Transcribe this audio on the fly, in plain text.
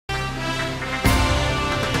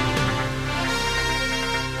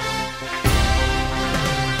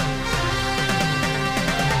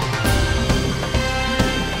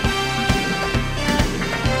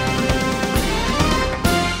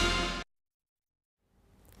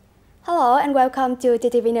Hello and welcome to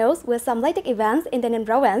TTV News with some latest events in TayNinh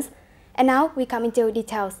province. And now we come into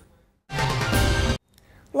details.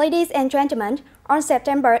 Ladies and gentlemen, on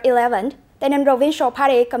September 11th, TayNinh Provincial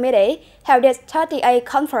Party Committee held its 38th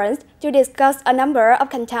conference to discuss a number of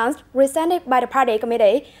contents presented by the Party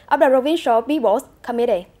Committee of the Provincial People's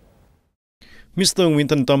Committee. Mr.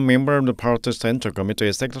 Winton Tom, member of the Party Central Committee,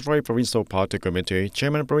 Secretary Provincial Party Committee,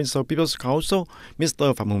 Chairman Provincial People's Council,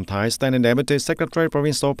 Mr. Phạm Hùng Thái, Standing Deputy Secretary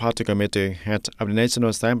Provincial Party Committee, Head of the National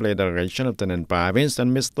Assembly Delegation of TayNinh Province,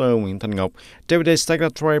 and Mr. Nguyễn Thanh Ngọc, Deputy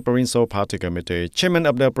Secretary Provincial Party Committee, Chairman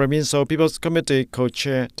of the Provincial People's Committee,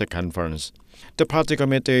 co-chaired the conference. The Party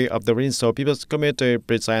Committee of the Provincial People's Committee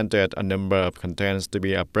presented a number of contents to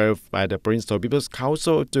be approved by the Provincial People's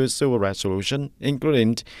Council to issue a resolution,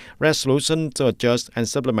 including resolution to adjust and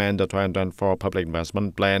supplement the 2024 Public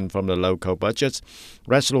Investment Plan from the local budgets,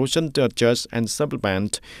 resolution to adjust and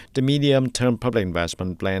supplement the medium-term Public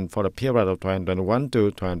Investment Plan for the period of 2021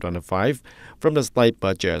 to 2025 from the state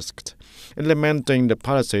budget, implementing the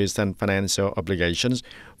policies and financial obligations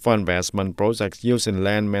for investment projects using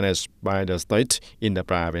land managed by the state in the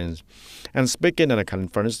province. And speaking at the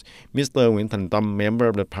conference, Mr. Nguyễn Thanh Tâm, member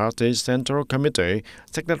of the Party Central Committee,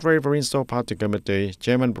 Secretary Provincial Party Committee,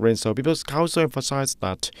 Chairman Provincial People's Council, emphasized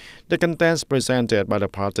that the contents presented by the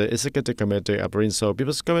Party Executive Committee of Provincial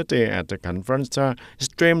People's Committee at the conference are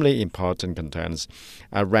extremely important contents,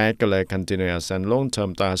 a regular, continuous and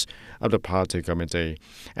long-term task of the Party Committee,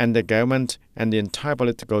 and the government and the entire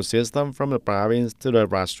political system from the province to the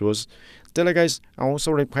grassroots. Delegates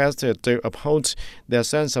also requested to uphold their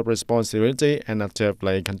sense of responsibility and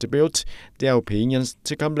actively contribute their opinions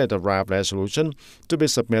to complete a draft resolution to be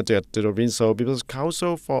submitted to the Provincial People's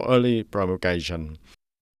Council for early promulgation.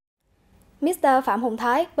 Mr. Phạm Hùng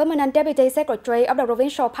Thái, Permanent Deputy Secretary of the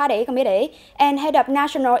Provincial Party Committee and Head of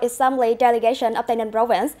National Assembly Delegation of TayNinh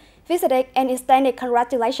Province, visited and extended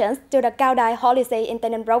congratulations to the Cao Đài Holiday in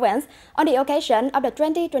TayNinh Province on the occasion of the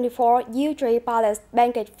 2024 Yew Palace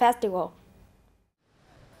Banquet Festival.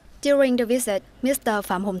 During the visit, Mr.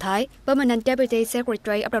 Phạm Hùng Thái, Permanent Deputy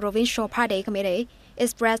Secretary of the Provincial Party Committee,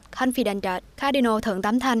 expressed confidence that Cardinal Thượng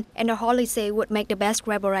Tám Thanh and the Holy See would make the best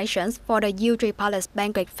preparations for the Yew Palace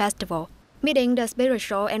Banquet Festival, meeting the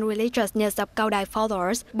spiritual and religious needs of Cao Đài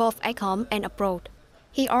followers both at home and abroad.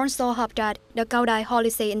 He also hoped that the Cao Đài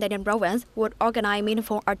Holy See in TayNinh Province would organize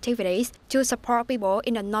meaningful activities to support people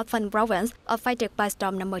in the northern province affected by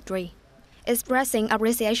storm number 3. Expressing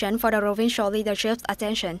appreciation for the provincial leadership's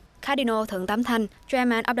attention, Cardinal Thượng Tám Thanh,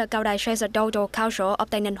 Chairman of the Cao Đài Sacerdotal Council of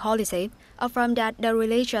TayNinh Holy See, affirmed that the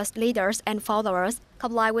religious leaders and followers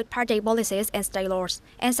comply with party policies and state laws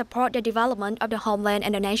and support the development of the homeland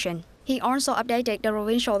and the nation. He also updated the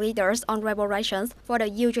provincial leaders on preparations for the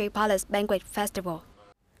Yew Palace Banquet Festival.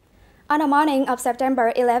 On the morning of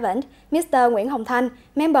September 11th, Mr. Nguyễn Hồng Thanh,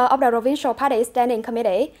 member of the Provincial Party Standing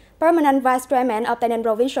Committee, Permanent Vice Chairman of TayNinh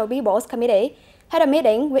Provincial People's Committee, had a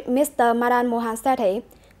meeting with Mr. Madan Mohan Sethi,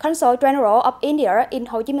 Consul General of India in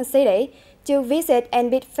Ho Chi Minh City, to visit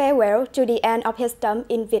and bid farewell to the end of his term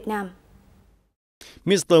in Vietnam.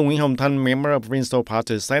 Mr. Nguyễn Hồng Thanh, member of Provincial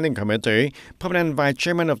Party Standing Committee, Permanent Vice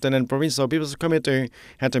Chairman of TayNinh Provincial People's Committee,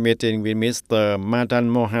 had a meeting with Mr. Madan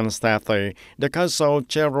Mohan Sethi, the Consul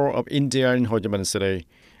General of India in Ho Chi Minh City.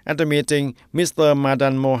 At the meeting, Mr.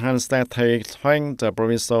 Madan Mohan Sethi thanked the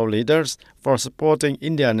provincial leaders for supporting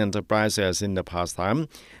Indian enterprises in the past time.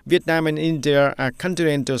 Vietnam and India are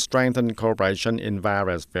continuing to strengthen cooperation in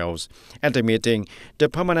various fields. At the meeting, the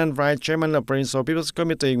Permanent Vice Chairman of Provincial People's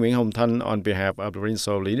Committee, Nguyễn Hồng Thanh, on behalf of the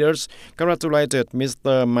provincial leaders, congratulated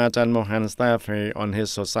Mr. Madan Mohan Sethi on his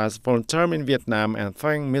successful term in Vietnam and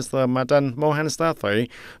thanked Mr. Madan Mohan Sethi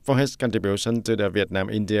for his contribution to the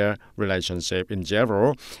Vietnam-India relationship in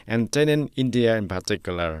general and TayNinh-India in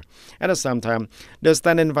particular. At the same time, the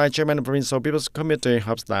Standing Vice Chairman of the Provincial People's Committee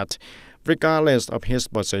hopes that, regardless of his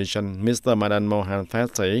position, Mr. Madan Mohan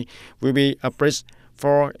Sethi will be a bridge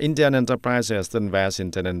for Indian enterprises to invest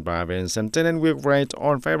in TayNinh Province, and TayNinh will create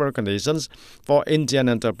all favorable conditions for Indian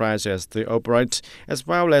enterprises to operate, as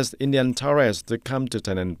well as Indian tourists to come to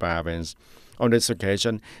TayNinh Province. On this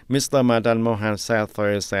occasion, Mr. Madan Mohan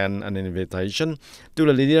Sethi sent an invitation to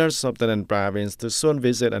the leaders of TayNinh Province to soon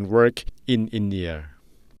visit and work in India.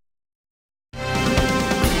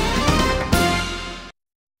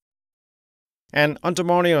 And on the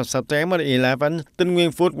morning of September 11, Tinh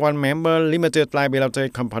Nguyên Food One Member Limited Liability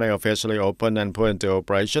Company officially opened and put into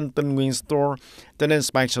operation Tinh Nguyên Store, TayNinhTV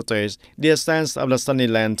Specialties, the essence of the sunny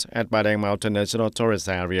land at Padang Mountain National Tourist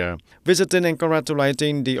Area. Visiting and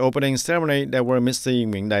congratulating the opening ceremony, there were Mrs.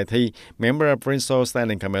 Nguyễn Đại Thi, member of Provincial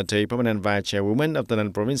Standing Committee, permanent vice chairwoman of the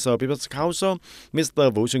TayNinh Provincial People's Council, Mr.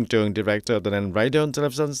 Vũ Xuân Trường, director of the TayNinh Radio and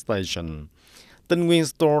Television Station. Tinh Nguyên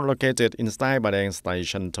Store, located inside Padang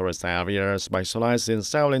Station tourist area, specializes in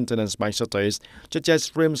selling TayNinh specialties such as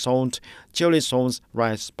shrimp salt, chili sauce,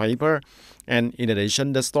 rice paper, and in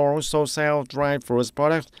addition, the store also sells dried fruit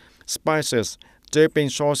products, spices, dipping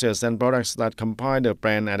sauces, and products that combine the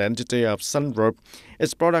brand identity of Sunroof.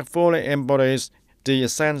 Its product fully embodies the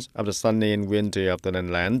essence of the sunny and windy of the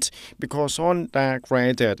land, because all are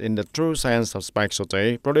created in the true sense of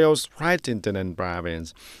specialty, produced right in the TayNinh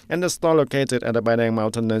province. And the store located at the Padang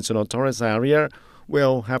Mountain National Tourist Area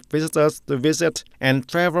will have visitors to visit and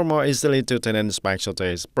travel more easily to TayNinh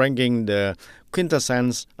specialties, bringing the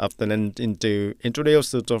quintessence of TayNinh into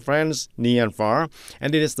introduced to friends near and far.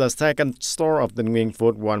 And it is the second store of the Tinh Nguyên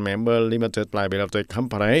Food One Member Limited Liability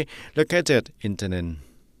Company located in TayNinh.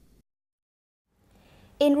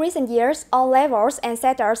 In recent years, all levels and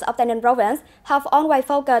sectors of TayNinh Province have always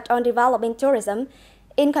focused on developing tourism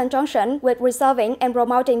in conjunction with preserving and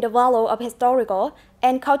promoting the value of historical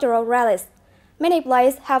and cultural relics. Many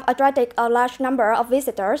places have attracted a large number of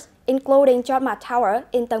visitors, including Chok Mat Tower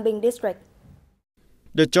in Tân Bình district.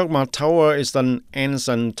 The Chok Mat Tower is an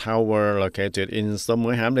ancient tower located in Sông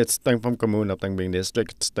Hamlet, Tân Phong Commune of Tân Bình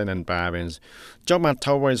District, TayNinh Province. Chok Mat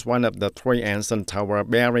Tower is one of the three ancient towers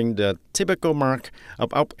bearing the typical mark of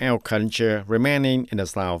Ốc Eo culture remaining in the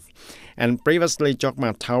south. And previously, Chok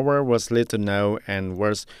Mat Tower was little known and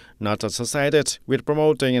was not associated with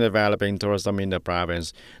promoting and developing tourism in the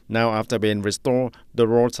province. Now, after being restored, the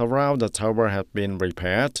roads around the tower have been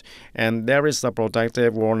repaired, and there is a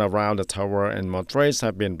protective wall around the tower, and more trees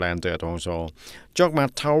have been planted also. Chok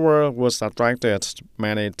Mat Tower was attracted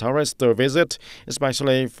many tourists to visit,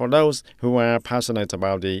 especially for those who are passionate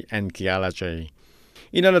about the archaeology.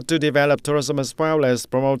 In order to develop tourism as well as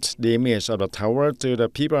promote the image of the tower to the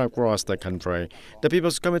people across the country, the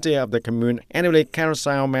People's Committee of the Commune annually carries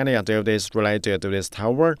out many activities related to this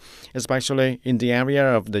tower, especially in the area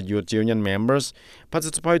of the Youth Union members,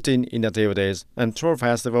 participating in activities and tour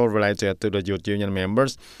festivals related to the Youth Union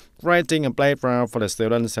members, creating a playground for the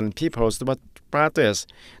students and people to practice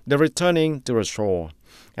the returning to the shore.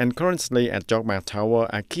 And currently at Chok Mat Tower,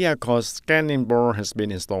 a QR code scanning board has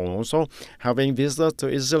been installed also, helping visitors to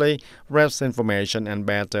easily grasp information and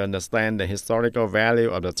better understand the historical value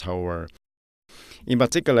of the tower. In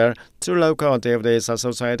particular, two local activities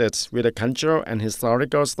associated with the cultural and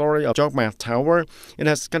historical story of Chok Mat Tower, it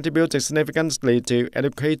has contributed significantly to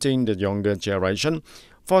educating the younger generation,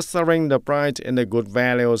 fostering the pride in the good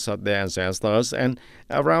values of their ancestors, and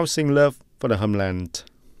arousing love for the homeland.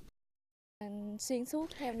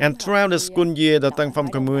 And throughout the school year, the Tân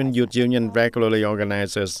Phong Commune Youth Union regularly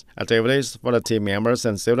organizes activities for the team members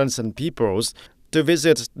and students and pupils to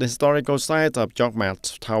visit the historical site of Chok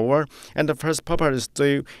Mat Tower. And the first purpose is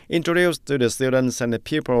to introduce to the students and the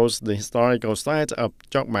pupils the historical site of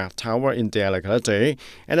Chok Mat Tower in their locality.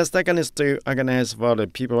 And the second is to organize for the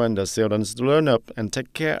people and the students to learn up and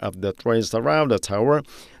take care of the trees around the tower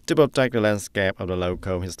to protect the landscape of the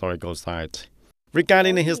local historical site.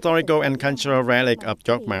 Regarding the historical and cultural relic of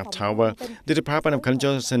Chok Mat Tower, the Department of Culture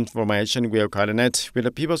and Information will coordinate with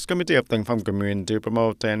the People's Committee of Tân Phong Commune to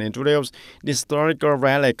promote and introduce the historical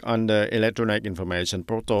relic on the electronic information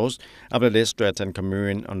portals of the district and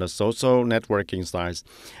commune on the social networking sites,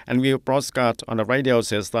 and will broadcast on the radio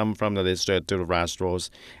system from the district to the grassroots.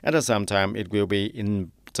 At the same time, it will be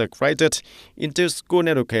integrated into school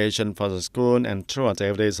education for the school and through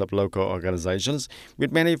activities of local organizations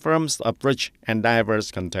with many forms of rich and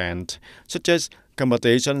diverse content, such as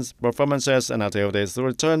competitions, performances, and activities to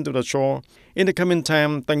return to the shore. In the coming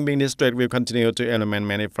time, Tân Bình District will continue to implement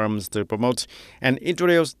many forms to promote and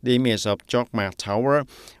introduce the image of Chok Mat Tower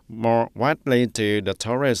more widely to the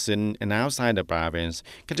tourists in and outside the province,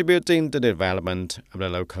 contributing to the development of the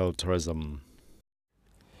local tourism.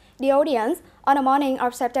 The audience, on the morning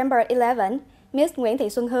of September 11, Ms. Nguyễn Thị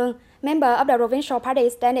Xuân Hương, member of the Provincial Party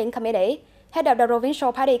Standing Committee, head of the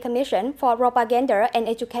Provincial Party Commission for Propaganda and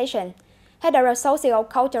Education, head of the Social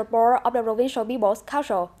Culture Board of the Provincial People's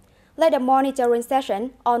Council, led a monitoring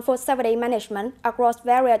session on food safety management across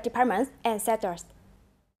various departments and sectors.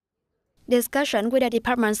 Discussion with the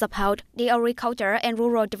Departments of Health, the Agriculture and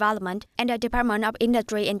Rural Development, and the Department of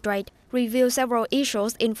Industry and Trade reviewed several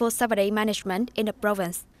issues in food safety management in the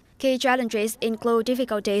province. Key challenges include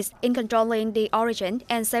difficulties in controlling the origin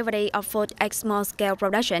and safety of food at small-scale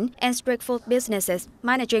production and street food businesses,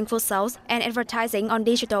 managing food sales and advertising on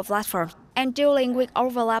digital platforms, and dealing with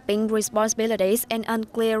overlapping responsibilities and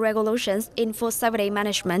unclear regulations in food safety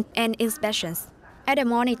management and inspections. At the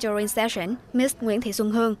monitoring session, Ms. Nguyễn Thị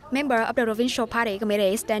Xuân Hương, member of the Provincial Party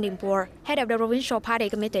Committee Standing Board, head of the Provincial Party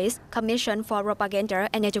Committee's Commission for Propaganda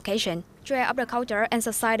and Education, chair of the Culture and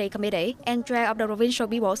Society Committee, and chair of the Provincial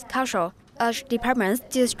People's Council, urged departments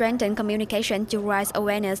to strengthen communication to raise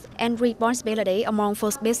awareness and responsibility among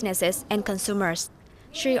food businesses and consumers.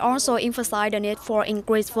 She also emphasized the need for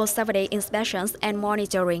increased food safety inspections and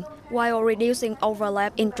monitoring, while reducing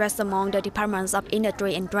overlap interests among the departments of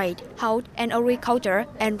industry and trade, health and agriculture,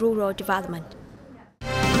 and rural development.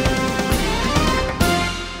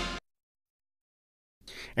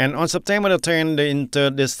 And on September 10th, the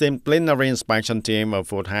interdisciplinary inspection team of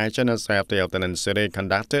food hygiene and safety of Tay Ninh City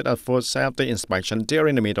conducted a food safety inspection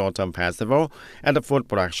during the Mid-Autumn Festival at the food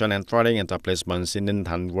production and trading establishments in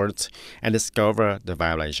TayNinhTV and discovered the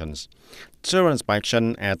violations. Through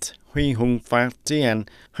inspection at Huy Hung Phát and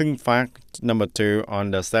Hưng Phát No. 2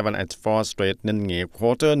 on the 784 Street, Ninh Nghiệp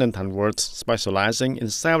Quarter, TayNinhTV, specializing in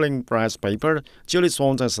selling rice paper, chili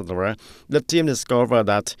salt, etc., the team discovered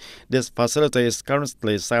that this facility is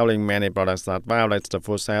currently selling many products that violate the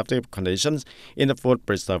food safety conditions in the food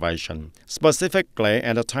preservation. Specifically,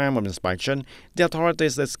 at the time of inspection, the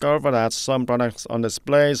authorities discovered that some products on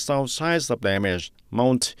display show signs of damage,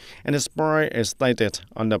 mold, and spoil is stated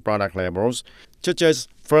on the product labels, such as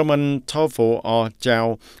fermented tofu or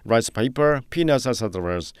gel, rice paper, peanuts,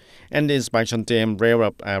 etc. And the inspection team drew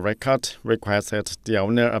up a record, requested the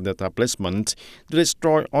owner of the establishment to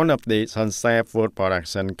destroy all of these unsafe food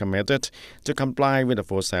products and committed to comply with the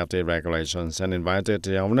food safety regulations and invited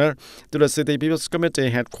the owner to the City People's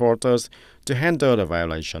Committee headquarters to handle the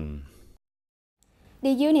violation. The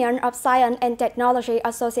Union of Science and Technology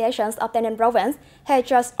Associations of Tay Ninh Province has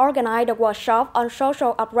just organized a workshop on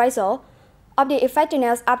social appraisal of the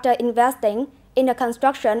effectiveness after investing in the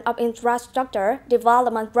construction of infrastructure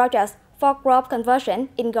development projects for crop conversion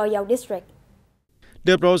in Go Dầu district.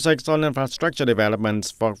 The projects on infrastructure developments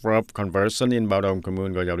for crop conversion in Bao Dong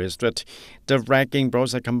Commune, Go Dầu District, the fracking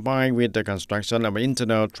project combined with the construction of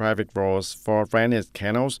internal traffic roads for drainage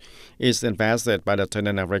canals, is invested by the Tay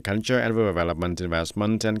Ninh Agriculture and Rural Development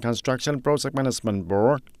Investment and Construction Project Management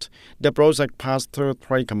Board. The project passed through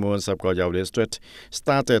 3 communes of Go Dầu District,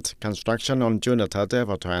 started construction on June 30th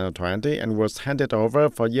of 2020 and was handed over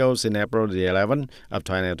for use in April 11th of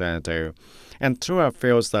 2022. And through a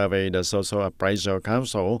field survey, the Social Appraisal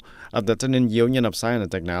Council of the Tay Ninh Union of Science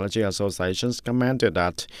and Technology Associations commented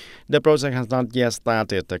that the project has not yet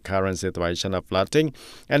started the current situation of flooding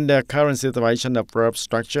and the current situation of road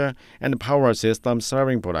structure and power system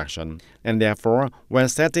serving production. And therefore, when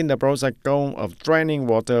setting the project goal of draining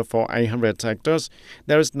water for 800 hectares,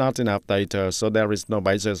 there is not enough data, so there is no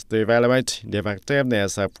basis to evaluate the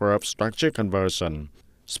effectiveness of road structure conversion.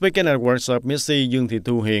 Speaking at the workshop, Ms. Dương Thị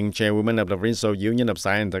Thu Hiền, chairwoman of the Provincial Union of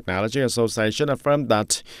Science and Technology Association, affirmed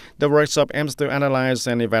that the workshop aims to analyze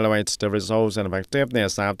and evaluate the results and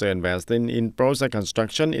effectiveness after investing in project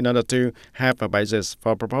construction in order to have a basis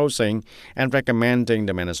for proposing and recommending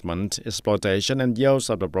the management, exploitation, and use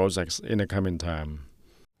of the projects in the coming time.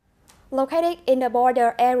 Located in the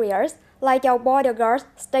border areas, like our border guards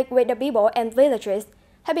stick with the people and villages,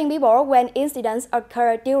 helping people when incidents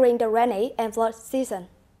occur during the rainy and flood season.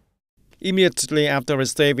 Immediately after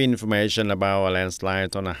receiving information about a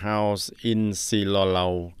landslide on a house in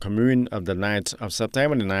Silolau commune of the night of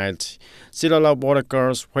September 9th, Silolau border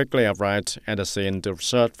guards quickly arrived at the scene to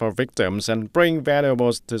search for victims and bring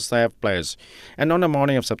valuables to safe place. And on the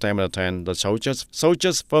morning of September 10th, the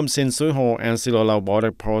soldiers from Sin Suy Ho and Silolau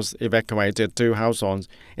border post evacuated 2 households,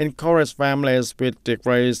 encouraged families with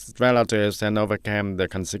disgraced relatives, and overcame the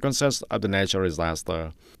consequences of the natural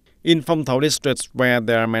disaster. In Phong Thau district, where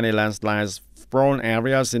there are many landslides-prone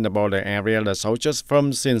areas in the border area, the soldiers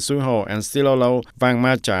from Sin Suy Ho and Silolau Vang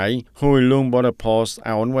Ma Chai, Huy Lung border posts,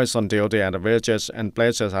 are always on duty at the villages and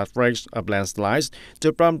places at risk of landslides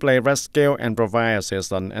to promptly rescue and provide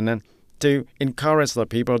assistance, and then to encourage the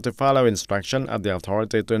people to follow instruction of the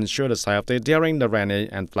authority to ensure the safety during the rainy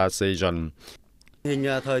and flood season.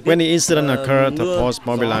 When the incident occurred, the post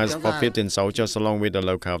mobilized for 15 soldiers along with the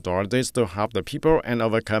local authorities to help the people and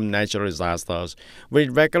overcome natural disasters. We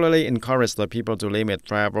regularly encourage the people to limit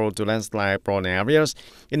travel to landslide-prone areas.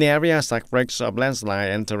 In areas at risk of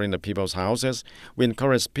landslide entering the people's houses, we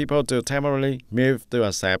encourage people to temporarily move to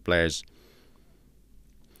a safe place.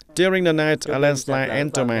 During the night, a landslide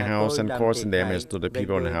entered my house and caused damage to the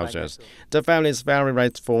people in the houses. The family is very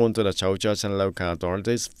grateful to the soldiers and local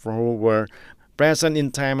authorities who were present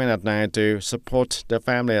in time and at night to support the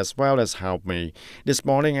family as well as help me. This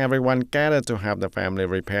morning, everyone gathered to help the family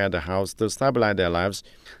repair the house to stabilize their lives.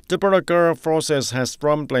 The border forces has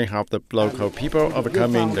promptly helped the local people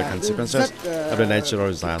overcoming the consequences of the natural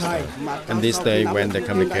disaster. And this day, when the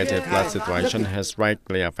complicated flood situation has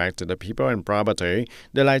greatly affected the people and property,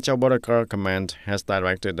 the Lai Châu Border Command has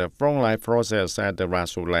directed the frontline forces at the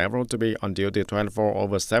grassroots level to be on duty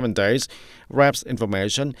 24/7 days, grasp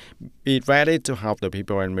information, be ready to help the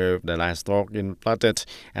people and move the livestock in flooded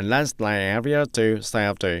and landslide area to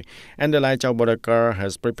safety. And the Lai Châu Border Guard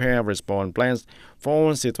has prepared response plans for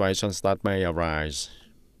all situations that may arise.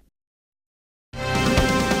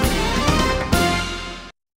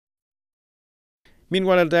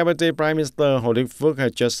 Meanwhile, the Deputy Prime Minister Hồ Đức Phước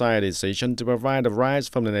has just signed a decision to provide the rights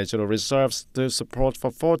from the natural reserves to support for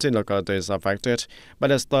 14 localities affected by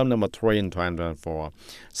the storm number 3 in 2024.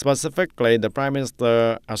 Specifically, the Prime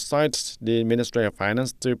Minister assigned the Ministry of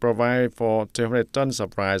Finance to provide for 200 tons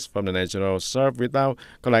of rice from the natural reserve without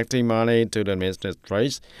collecting money to the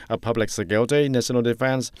Ministries of Public Security, National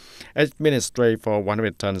Defense, Ministry for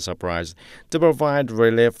 100 tons of rice to provide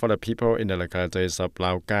relief for the people in the localities of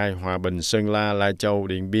Lào Cai, Hòa Bình, Sơn La, Lai Châu,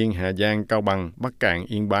 Điện Biên, Hà Giang, Cao Bằng, Bắc Cạn,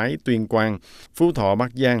 Yên Bái, Tuyên Quang, Phú Thọ,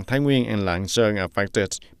 Bắc Giang, Thái Nguyên, and Lạng Sơn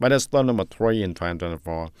affected by the storm number 3 in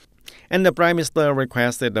 2024. And the Prime Minister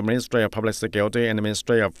requested the Ministry of Public Security and the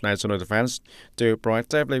Ministry of National Defense to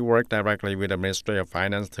proactively work directly with the Ministry of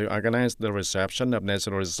Finance to organize the reception of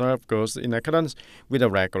natural reserve goods in accordance with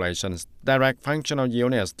the regulations, direct functional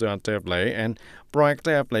units to actively and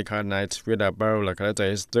proactively coordinate with the borough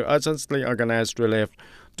localities to urgently organize relief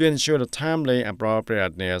to ensure the timely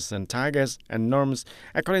appropriateness and targets and norms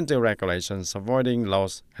according to regulations, avoiding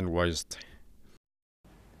loss and waste.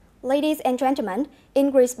 Ladies and gentlemen,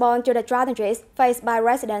 in response to the challenges faced by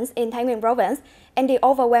residents in Thái Nguyên province and the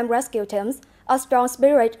overwhelmed rescue teams, a strong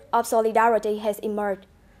spirit of solidarity has emerged.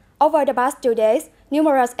 Over the past 2 days,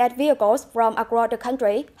 numerous aid vehicles from across the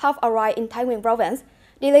country have arrived in Thái Nguyên province,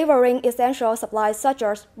 delivering essential supplies such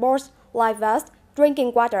as boards, life vests,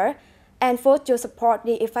 drinking water, and food to support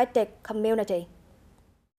the affected community.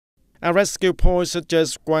 A rescue points such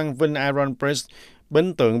as Quang Vinh Iron Bridge,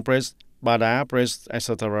 Binh Tượng Bridge, Ba Đá Bridge,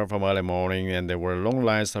 etc. from early morning, and there were long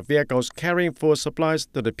lines of vehicles carrying food supplies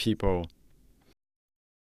to the people.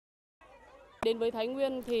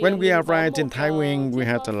 When we arrived in Thái Nguyên, we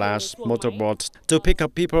had a large motorboat to pick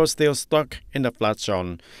up people still stuck in the flood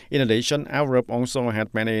zone. In addition, our group also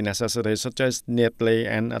had many necessities such as nearly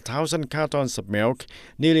 1,000 cartons of milk,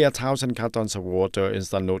 nearly 1,000 cartons of water,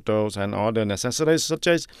 instant noodles, and other necessities such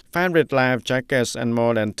as 500 life jackets and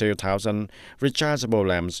more than 2,000 rechargeable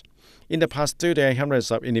lamps. In the past 2 days,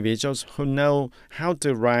 hundreds of individuals who know how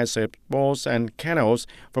to ride safe boats and canoes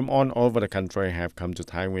from all over the country have come to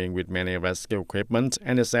Thái Nguyên with many rescue equipment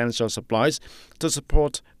and essential supplies to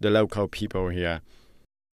support the local people here.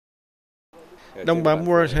 Đông Bám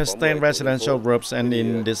World has 10 residential groups, and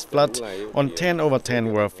in this flood, on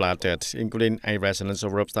 10/10 were flooded, including 8 residential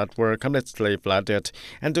groups that were completely flooded.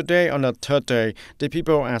 And today, on the 3rd day, the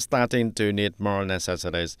people are starting to need more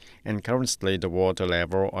necessities. And currently, the water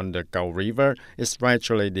level on the Cầu River is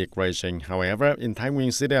gradually decreasing. However, in Thái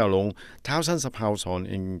Nguyên City alone, thousands of households,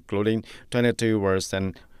 including 22 wards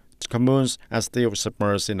and communes, are still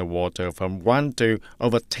submerged in the water from 1 to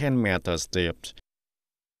over 10 meters deep.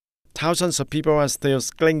 Thousands of people are still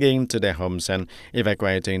clinging to their homes and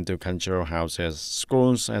evacuating to country houses,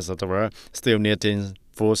 schools, etc., still needing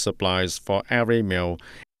food supplies for every meal.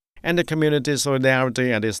 And the community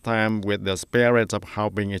solidarity at this time, with the spirit of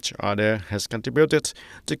helping each other, has contributed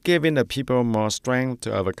to giving the people more strength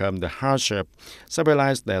to overcome the hardship,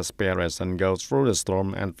 stabilize their spirits, and go through the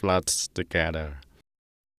storm and floods together.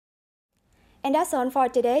 And that's all for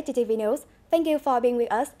today, TTV News. Thank you for being with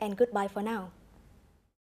us, and goodbye for now.